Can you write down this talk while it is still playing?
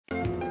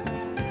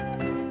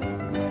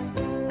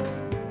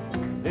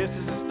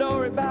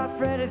story about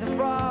Freddy the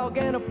Frog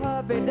and a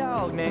puppy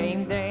dog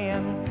named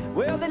Dan.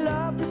 Well, they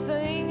loved to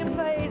sing and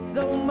play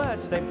so much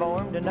they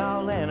formed an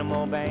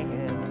all-animal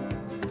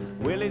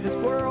band. Willie the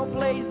Squirrel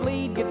plays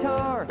lead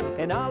guitar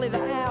and Ollie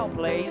the Owl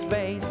plays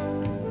bass.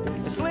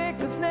 The Slick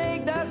the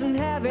Snake doesn't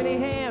have any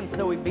hands,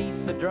 so he beats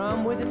the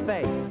drum with his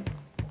face.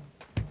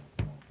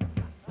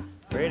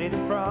 Freddy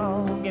the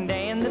Frog and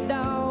Dan the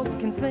Dog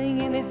can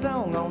sing any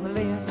song on the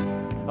list.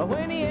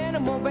 When the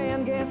animal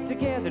band gets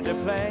together to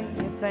play,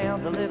 it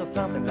sounds a little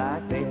something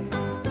like this.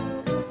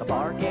 A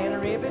bark and a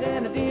ribbit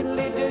and a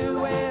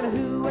diddly-doo and a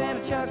hoo and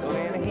a chuckle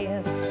and a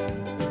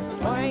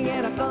hiss. Twang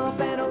and a thump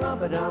and a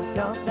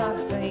rumpa-dump-dump, not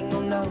a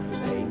single note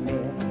they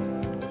miss.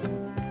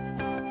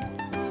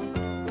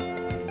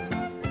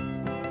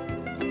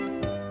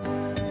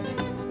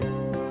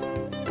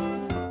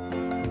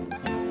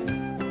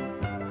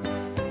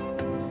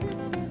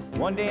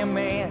 One day a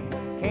man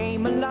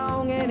came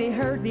along and he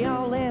heard the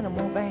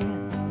all-animal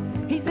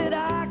band. He said,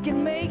 I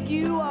can make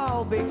you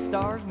all big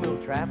stars,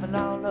 we'll travel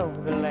all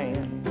over the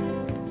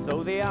land.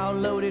 So they all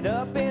loaded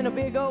up in a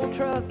big old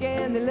truck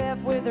and they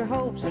left with their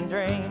hopes and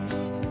dreams.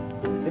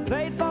 They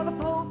played for the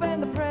Pope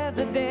and the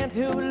President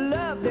who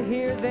loved to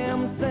hear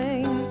them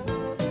sing.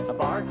 A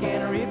bark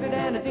and a ribbit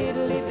and a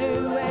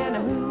diddly-doo and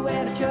a hoo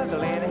and a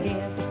chuckle and a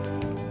hiss.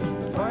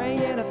 A twang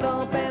and a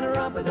thump and a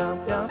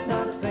rumpa-dump-dump,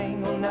 not a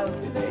single note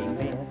did they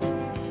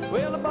miss.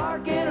 Well, a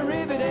bark and a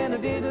ribbit and a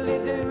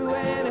diddly-doo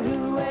and a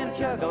hoo and a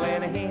chuckle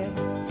and a hiss.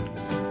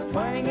 A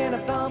twang and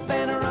a thump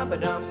and a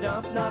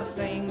rumpa-dump-dump, not a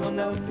single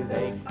note do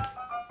they